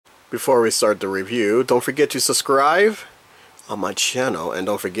Before we start the review, don't forget to subscribe on my channel, and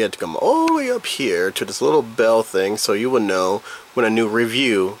don't forget to come all the way up here to this little bell thing so you will know when a new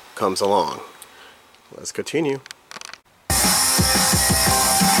review comes along. Let's continue.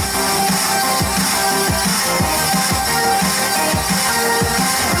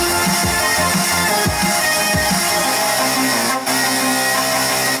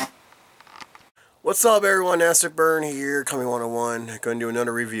 What's up everyone, Acid Burn here, Coming 101, going to do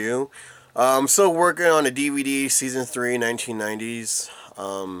another review. I'm still working on the DVD Season 3 1990s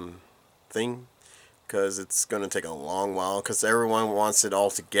thing, because it's going to take a long while, because everyone wants it all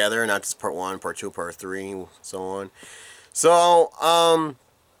together, not just part 1, part 2, part 3, so on. So,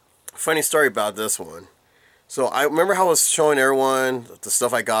 funny story about this one. So, I remember how I was showing everyone the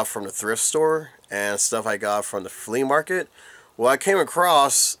stuff I got from the thrift store, and stuff I got from the flea market. Well, I came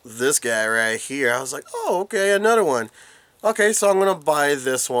across this guy right here. I was like, oh, okay, another one. Okay, so I'm going to buy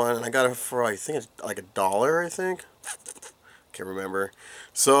this one. And I got it for, I think it's like $1, I think. Can't remember.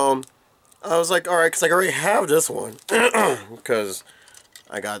 So, I was like, alright, because I already have this one. Because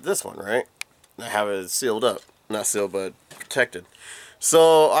I got this one, right? I have it sealed up. Not sealed, but protected.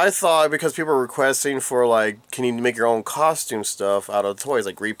 So, I thought, because people were requesting for, like, can you make your own costume stuff out of toys?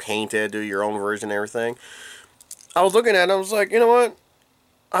 Like, repaint it, do your own version and everything. I was looking at it, I was like, you know what?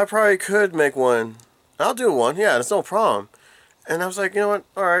 I probably could make one. I'll do one. Yeah, it's no problem. And I was like, you know what?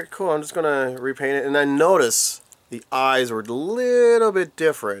 Alright, cool. I'm just going to repaint it. And I noticed the eyes were a little bit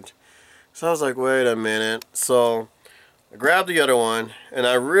different. So I was like, wait a minute. So I grabbed the other one, and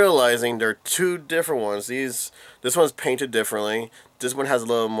I'm realizing there are two different ones. This one's painted differently. This one has a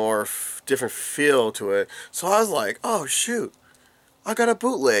little more different feel to it. So I was like, oh, shoot. I got a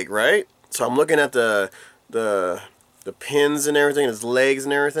bootleg, right? So I'm looking at the pins and everything, his legs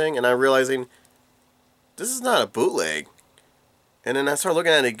and everything, and I'm realizing this is not a bootleg. And then I start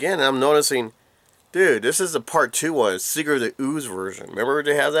looking at it again, and I'm noticing, dude, this is the part 2 one, Secret of the Ooze version. Remember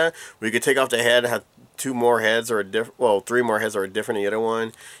they have that? Where you could take off the head, have 2 more heads, or well, 3 more heads, or different than the other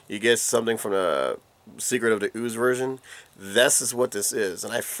one. You get something from the Secret of the Ooze version. This is what this is,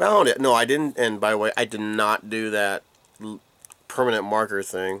 and I found it. No, I didn't. And by the way, I did not do that permanent marker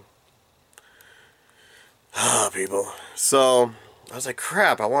thing. Ah, people. So, I was like,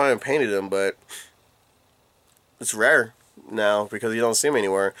 crap, I wanted to paint them, but it's rare now because you don't see them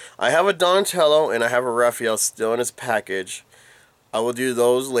anywhere. I have a Donatello and I have a Raphael still in his package. I will do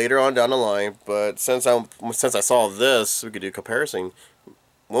those later on down the line, but since I saw this, we could do comparison.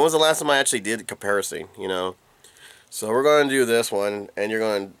 When was the last time I actually did comparison, you know? So we're going to do this one, and you're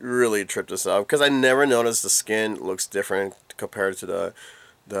going to really trip this up, because I never noticed the skin looks different compared to the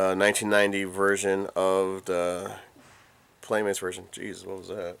 1990 version of the Playmates version. Jeez, what was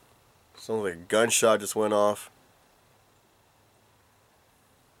that? Sounds like a gunshot just went off.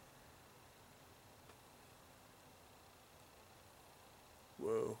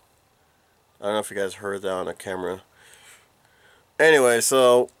 Whoa. I don't know if you guys heard that on the camera. Anyway,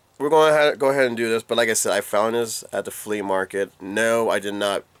 so we're going to go ahead and do this, but like I said, I found this at the flea market. No, I did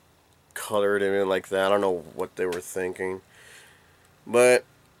not color it in like that. I don't know what they were thinking. But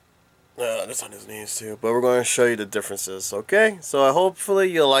that's on his knees too. But we're going to show you the differences, okay? So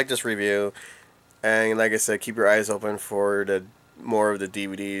hopefully you'll like this review. And like I said, keep your eyes open for more of the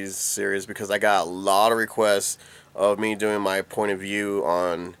DVDs series, because I got a lot of requests of me doing my point of view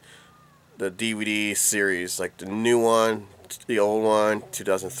on the DVD series, like the new one, the old one,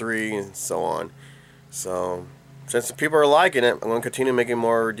 2003, and so on. So since people are liking it, I'm going to continue making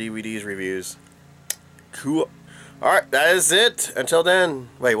more DVDs reviews. Cool. Alright, that is it. Until then,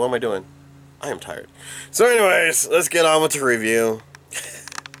 wait, what am I doing? I am tired. So anyways, let's get on with the review.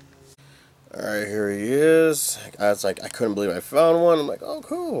 Alright, here he is. I was like, I couldn't believe I found one. I'm like, oh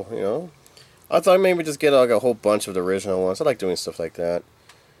cool, you know. I thought maybe just get like a whole bunch of the original ones. I like doing stuff like that.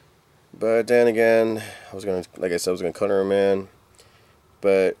 But then again, I was gonna, like I said, I was gonna color them in.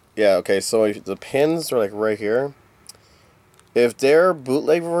 But yeah, okay, so the pins are like right here. If they're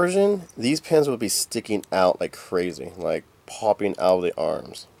bootleg version, these pins would be sticking out like crazy, like popping out of the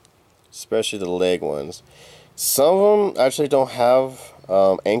arms, especially the leg ones. Some of them actually don't have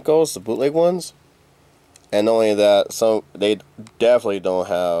ankles, the bootleg ones, and not only that, some they definitely don't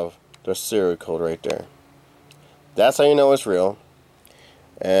have their serial code right there. That's how you know it's real.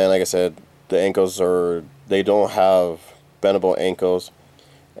 And like I said, the ankles they don't have bendable ankles,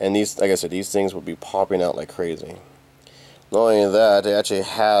 and these, like I said, these things will be popping out like crazy. Not only that, it actually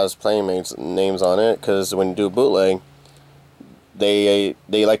has Playmates names on it, because when you do bootleg, they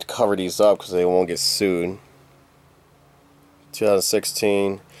like to cover these up because they won't get sued.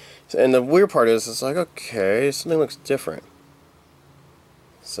 2016. And the weird part is, it's like, okay, something looks different.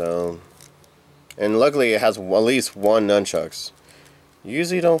 So, and luckily it has at least one nunchucks. You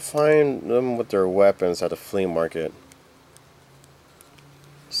usually don't find them with their weapons at the flea market.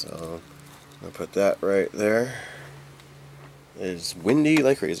 So, I'll put that right there. It's windy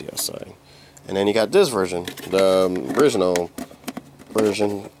like crazy outside. And then you got this version, the original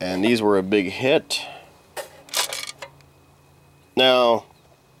version, and these were a big hit. Now,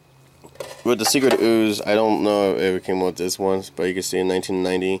 with the Secret Ooze, I don't know if it came with this one, but you can see in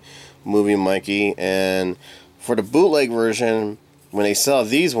 1990 movie Mikey. And for the bootleg version, when they sell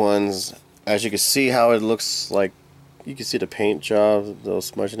these ones, as you can see how it looks like, you can see the paint job, the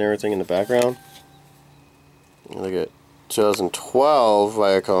smudge and everything in the background. Look at 2012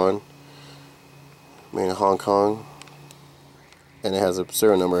 Viacom, made in Hong Kong, and it has a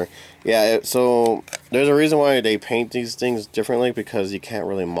serial number. Yeah, so there's a reason why they paint these things differently, because you can't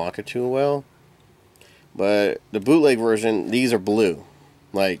really mock it too well. But the bootleg version, these are blue,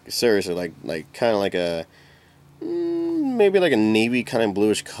 like seriously, like kind of like a maybe like a navy kind of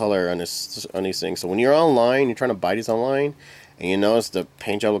bluish color on these things. So when you're online, you're trying to buy these online, and you notice the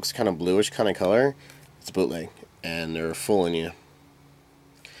paint job looks kind of bluish kind of color, it's bootleg, and they're fooling you.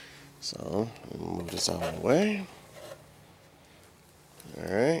 So move this out of the way.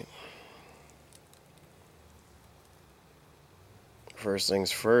 All right. First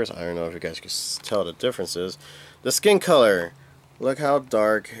things first, I don't know if you guys can tell the differences. The skin color. Look how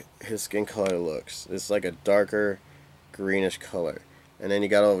dark his skin color looks. It's like a darker greenish color. And then you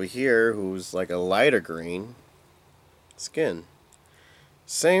got over here who's like a lighter green skin.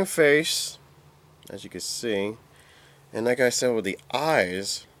 Same face, as you can see. And like I said, with the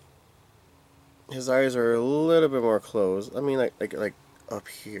eyes, his eyes are a little bit more closed. I mean, like up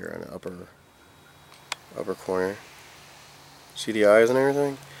here in the upper corner. See the eyes and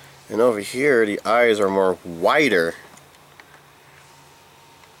everything? And over here, the eyes are more wider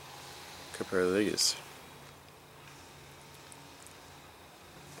compared to these.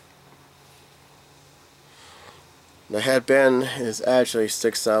 The headband actually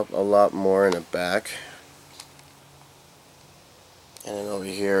sticks out a lot more in the back. And then over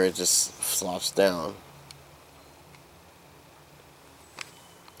here, it just flops down.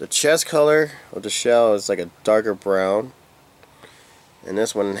 The chest color of the shell is like a darker brown. And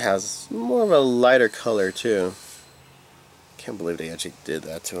this one has more of a lighter color too. Can't believe they actually did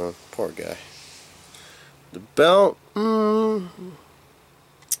that to him. Poor guy. The belt,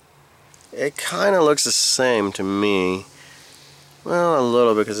 it kind of looks the same to me. Well, a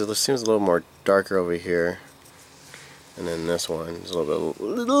little bit, because it seems a little more darker over here. And then this one is a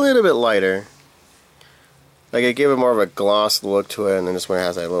little bit lighter. Like it gave it more of a gloss look to it, and then this one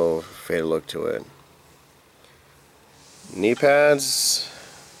has that little faded look to it. Knee pads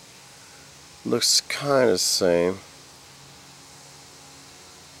looks kind of the same.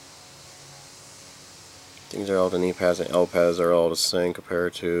 These are all the knee pads and elbow pads are all the same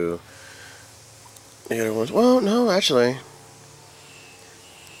compared to the other ones. Well, no, actually,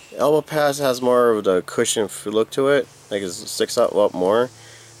 elbow pads has more of the cushion look to it. Like it sticks out a lot more.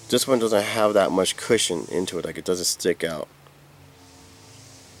 This one doesn't have that much cushion into it. Like it doesn't stick out.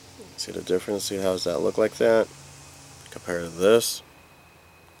 See the difference? See how does that look like that compared to this?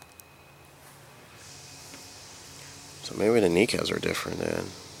 So maybe the kneecaps are different then.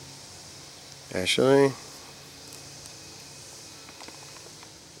 Actually,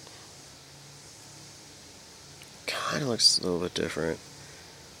 kind of looks a little bit different.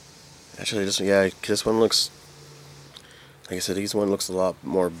 Actually, this one looks, like I said, this one looks a lot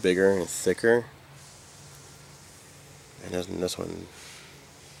more bigger and thicker. And this one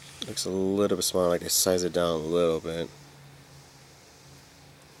looks a little bit smaller, like they size it down a little bit.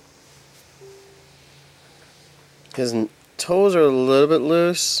 His toes are a little bit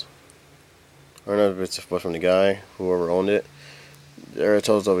loose. I don't know if it's from the guy, whoever owned it. There are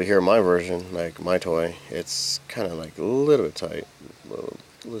toes over here in my version, like my toy. It's kind of like a little bit tight. A little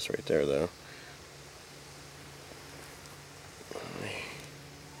loose right there, though.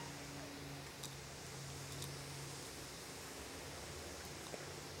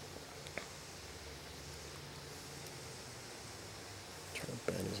 Try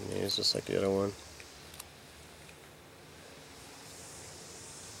to bend his knees just like the other one.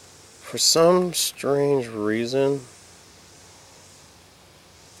 For some strange reason,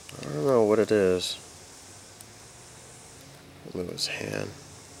 I don't know what it is. Move his hand.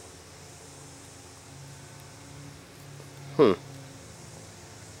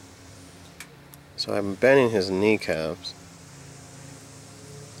 So I'm bending his kneecaps.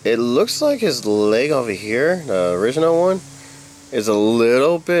 It looks like his leg over here, the original one, is a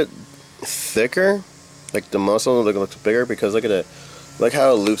little bit thicker. Like the muscle looks bigger, because look Like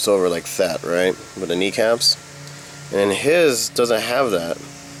how it loops over like that, right? With the kneecaps. And his doesn't have that.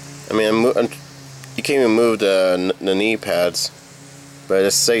 I mean, you can't even move the knee pads, but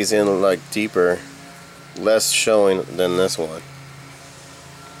it stays in like deeper, less showing than this one.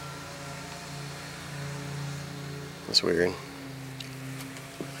 That's weird.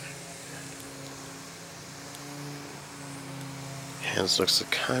 Hands looks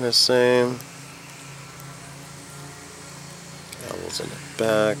kind of same. Elbows in the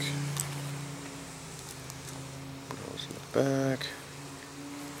back. Elbows in the back.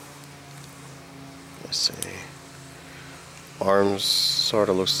 Let's see. Arms sort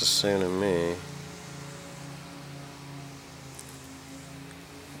of looks the same to me.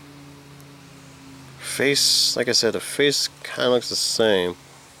 Face, like I said, the face kind of looks the same.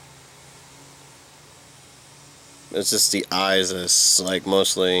 It's just the eyes is like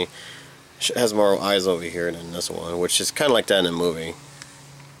mostly has more eyes over here than this one, which is kind of like that in the movie.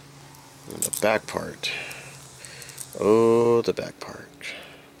 And the back part. Oh, the back part.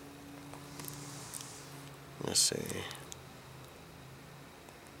 Let's see.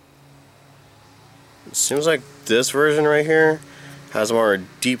 It seems like this version right here has more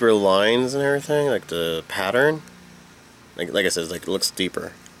deeper lines and everything, like the pattern. Like I said, like it looks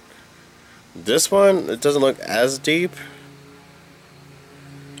deeper. This one, it doesn't look as deep.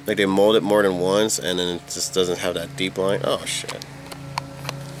 Like they mold it more than once, and then it just doesn't have that deep line. Oh shit!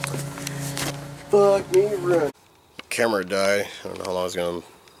 Fuck me, run. Camera died. I don't know how long it's gonna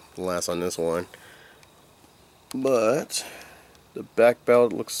last on this one, but the back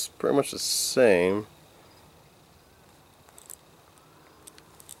belt looks pretty much the same.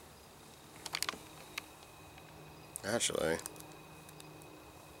 Actually,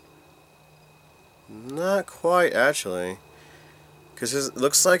 not quite actually, because it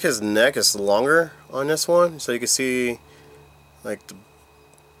looks like his neck is longer on this one, so you can see like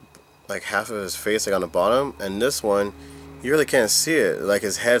half of his face like on the bottom, and this one you really can't see it. Like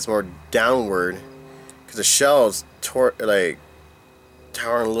his head's more downward because the shell's like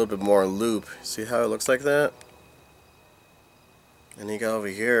towering a little bit more loop. See how it looks like that? And he got over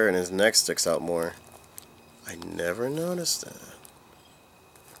here and his neck sticks out more. I never noticed that.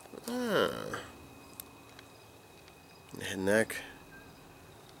 His neck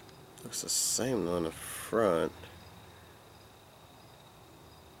looks the same though in the front.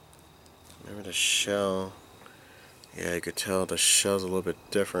 Remember the shell? Yeah, you could tell the shell's a little bit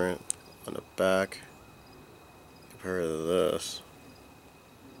different on the back compared to this.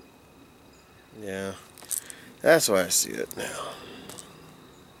 Yeah, that's why I see it now.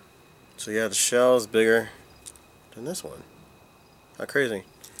 So yeah, the shell is bigger than this one. How crazy.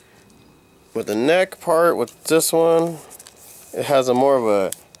 With the neck part, with this one, it has a more of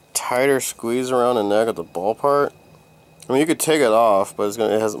a tighter squeeze around the neck of the ball part. I mean, you could take it off, but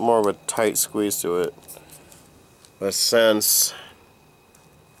it has more of a tight squeeze to it. But since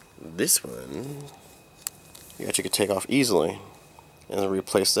this one, you actually could take off easily and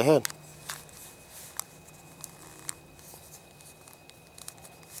replace the head.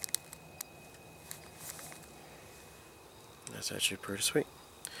 That's actually pretty sweet.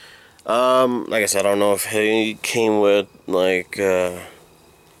 Like I said, I don't know if he came with like a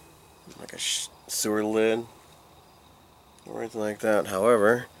sewer lid or anything like that.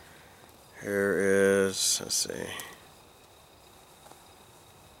 However, here is, let's see.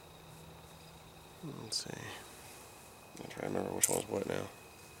 I'm trying to remember which one's what now.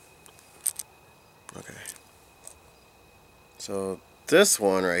 Okay. So this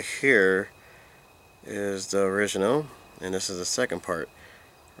one right here is the original, and this is the second part.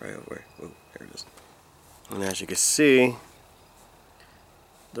 Right over. Oh, there it is. And as you can see,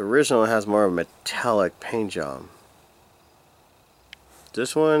 the original has more of a metallic paint job.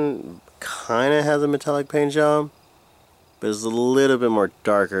 This one kind of has a metallic paint job, but it's a little bit more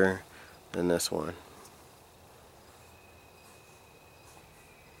darker than this one.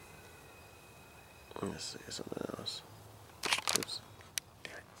 Let's see something else. Oops.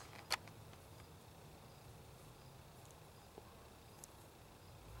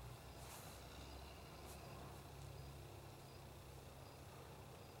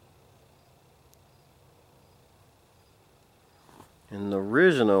 In the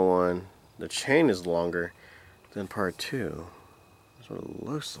original one, the chain is longer than part 2. That's what it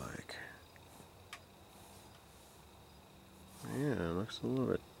looks like. Yeah, it looks a little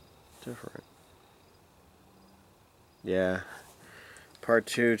bit different. Yeah, part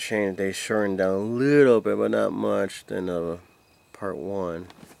 2 chain, they shortened down a little bit, but not much, than part 1.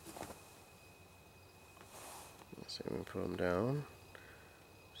 Let's see, we put them down.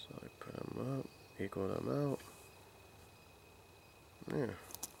 So I put them up, equal them out. Yeah.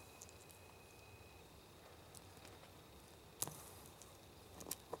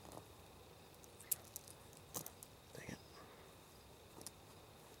 Dang it.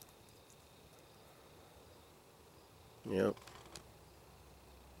 Yep.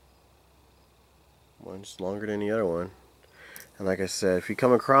 One's longer than the other one. And like I said, if you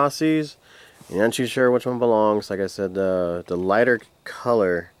come across these, and you're not too sure which one belongs, like I said, the lighter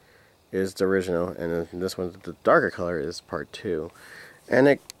color is the original, and this one, the darker color, is part 2. And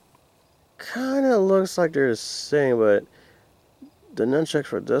it kind of looks like they're the same, but the nunchucks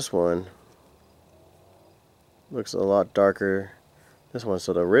for this one looks a lot darker. This one,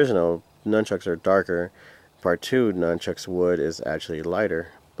 so the original nunchucks are darker. Part 2 nunchucks wood is actually lighter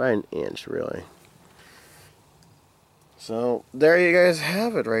by an inch, really. So there you guys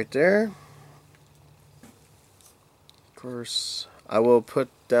have it right there. Of course, I will put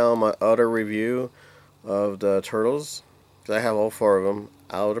down my other review of the turtles, because I have all 4 of them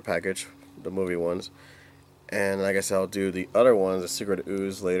out of the package, the movie ones. And like I said, I'll do the other ones, the Secret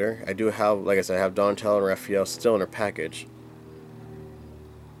Ooze, later. I do have, like I said, I have Donatello and Raphael still in their package.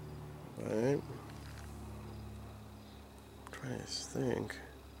 Alright. Trying to think.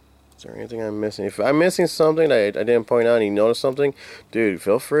 Is there anything I'm missing? If I'm missing something that I didn't point out and you notice something, dude,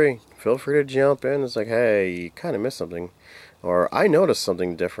 feel free. Feel free to jump in. It's like, hey, you kind of missed something. Or I noticed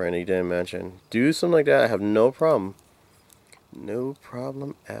something different you didn't mention. Do something like that. I have no problem. No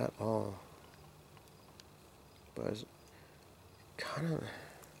problem at all. But it's kind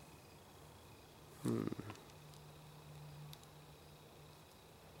of...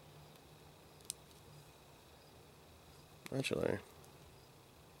 Actually...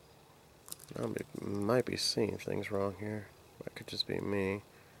 I might be seeing things wrong here. That could just be me.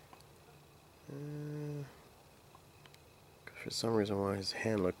 For some reason why his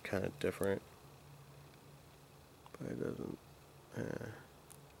hand looked kind of different. But it doesn't...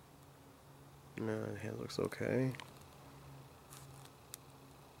 no, the hand looks okay.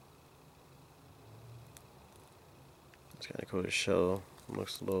 It's kind of cool to show. It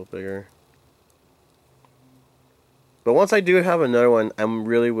looks a little bigger. But once I do have another one, I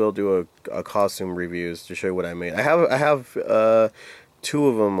really will do a costume reviews to show you what I made. I have 2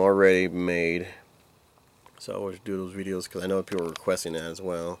 of them already made, so I always do those videos because I know people are requesting that as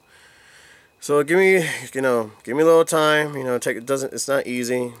well. So give me a little time. It's not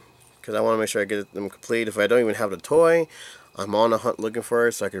easy because I want to make sure I get them complete. If I don't even have the toy, I'm on the hunt looking for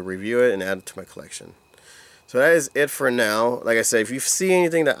it so I can review it and add it to my collection. So that is it for now. Like I said, if you see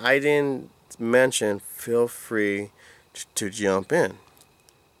anything that I didn't mention, feel free to jump in.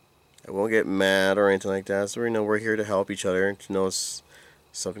 I won't get mad or anything like that, so we're here to help each other to know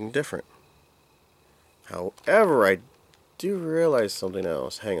something different. However, I do realize something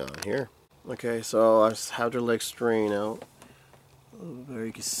else. Hang on here. Okay, so I have the leg straighten out. There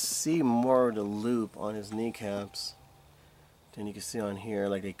you can see more of the loop on his kneecaps than you can see on here.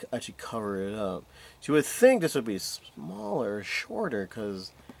 Like they actually cover it up. So you would think this would be smaller, shorter,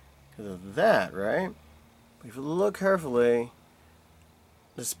 because of that, right? If you look carefully,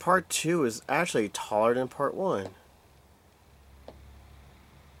 this part 2 is actually taller than part 1.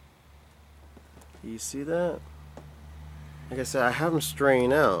 You see that? Like I said, I have them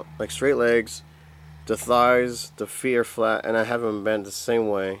straightened out. Like straight legs, the thighs, the feet are flat, and I have them bent the same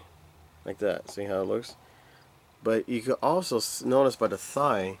way. Like that. See how it looks? But you can also notice by the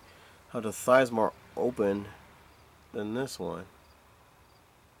thigh, how the thigh is more open than this one.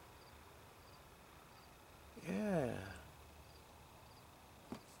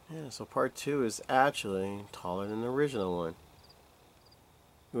 Yeah, so part 2 is actually taller than the original one.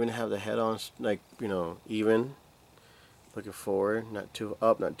 We're going to have the head on, like, even. Looking forward, not too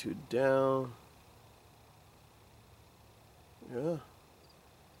up, not too down. Yeah.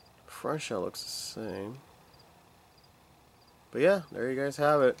 Front shell looks the same. But yeah, there you guys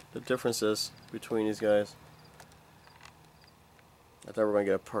have it. The differences between these guys. I thought we were going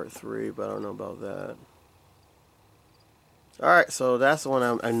to get a part 3, but I don't know about that. Alright, so that's the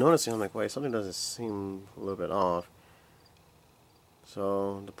one I'm noticing. I'm like, wait, something doesn't seem a little bit off.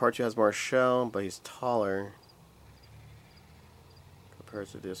 So the part 2 has more shell, but he's taller compared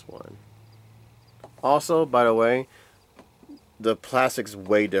to this one. Also, by the way, the plastic's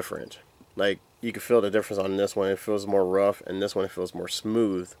way different. Like, you can feel the difference on this one. It feels more rough, and this one it feels more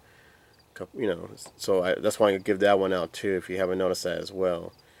smooth. So that's why I give that one out too, if you haven't noticed that as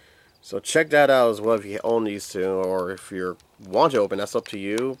well. So check that out as well if you own these 2, or if you want to open, that's up to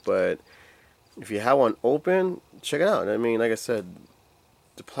you. But if you have one open, check it out. I mean, like I said,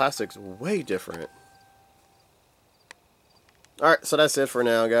 the plastic's way different. Alright, so that's it for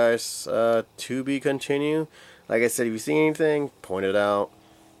now, guys. To be continued. Like I said, if you see anything, point it out.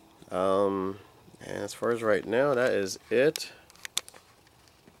 And as far as right now, that is it.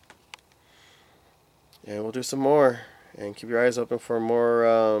 And we'll do some more. And keep your eyes open for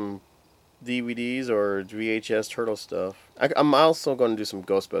more DVDs or VHS Turtle stuff. I'm also going to do some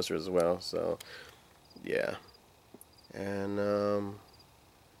Ghostbusters as well. So, yeah. And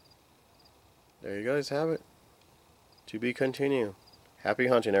there you guys have it. To be continued. Happy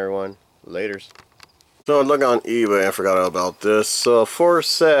hunting, everyone. Laters. So I look on eBay, I forgot about this. So 4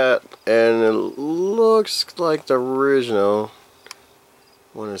 set, and it looks like the original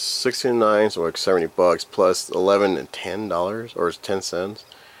one is 69, so like 70 bucks plus 11 and $10 or 10 cents.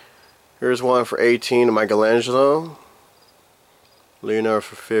 Here's one for 18, Michelangelo. Leonardo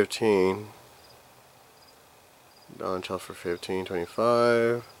for 15. Donatello for 15,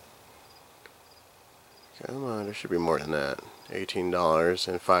 25. Come on, there should be more than that. $18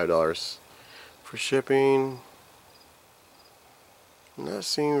 and $5 for shipping. Not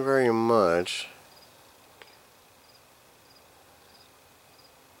seeing very much.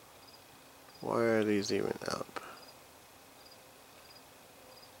 Why are these even up?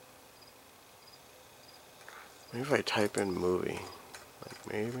 Maybe if I type in movie,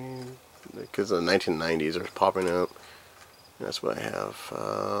 like maybe because the 1990s are popping up. That's what I have.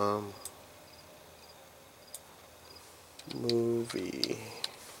 Movie.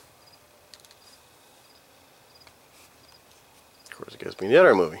 Of course, it gives me the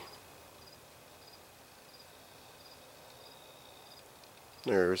other movie.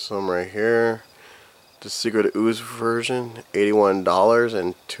 There's some right here. The Secret Ooze version, $81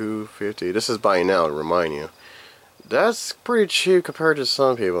 and $2.50. This is buying now to remind you. That's pretty cheap compared to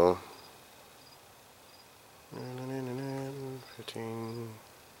some people. 15.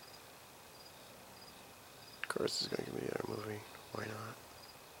 Of course, it's gonna give me the other movie. Why not?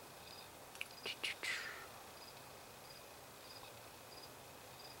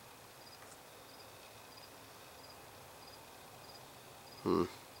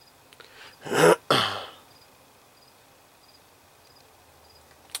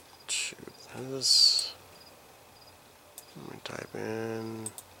 Shoot, this. Let me type in.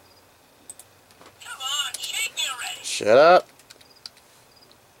 Come on, shake me already. Shut up.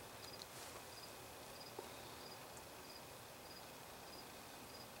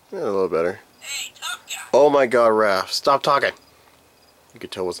 Yeah, a little better. Hey, tough guy. Oh my God, Raph, stop talking. You can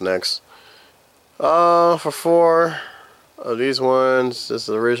tell what's next. For 4 of these ones, this is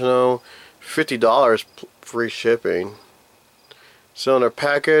the original, $50 free shipping. Still in their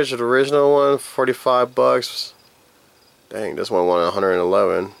package, the original one, 45 bucks. Dang, this one wanted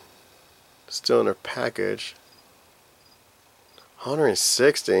 111. Still in their package.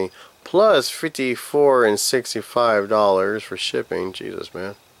 160 plus 54 and $65 for shipping. Jesus,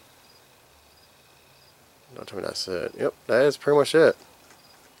 man. Don't tell me that's it. Yep, that is pretty much it.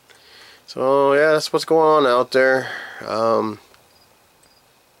 So yeah, that's what's going on out there. I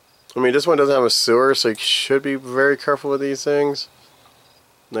mean, this one doesn't have a sewer, so you should be very careful with these things.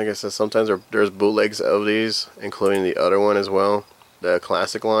 Like I said, sometimes there's bootlegs of these, including the other one as well, the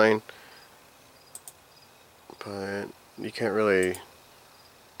classic line. But you can't really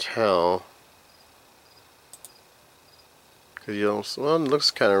tell because you don't. Well, it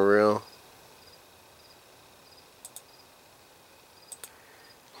looks kind of real.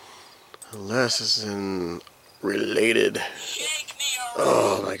 Unless it's in related. Shake me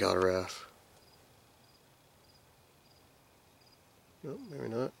Oh my God, Raph. Nope, maybe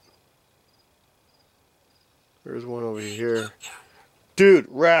not. There's one over here. Dude,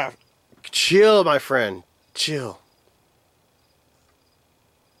 Raph, chill, my friend. Chill.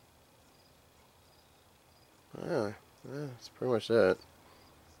 Yeah, that's pretty much that.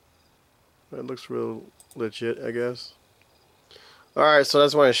 That looks real legit, I guess. Alright, so I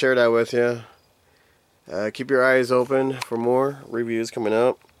just want to share that with you. Keep your eyes open for more reviews coming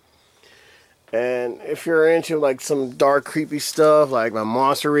up. And if you're into like some dark, creepy stuff, like my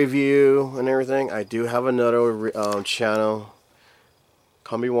monster review and everything, I do have another channel,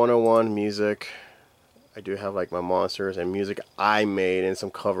 Combi 101 Music. I do have like my monsters and music I made and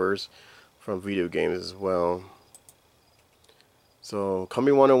some covers from video games as well. So,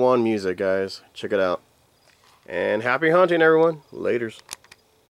 Combi 101 Music, guys. Check it out. And happy hunting, everyone. Laters.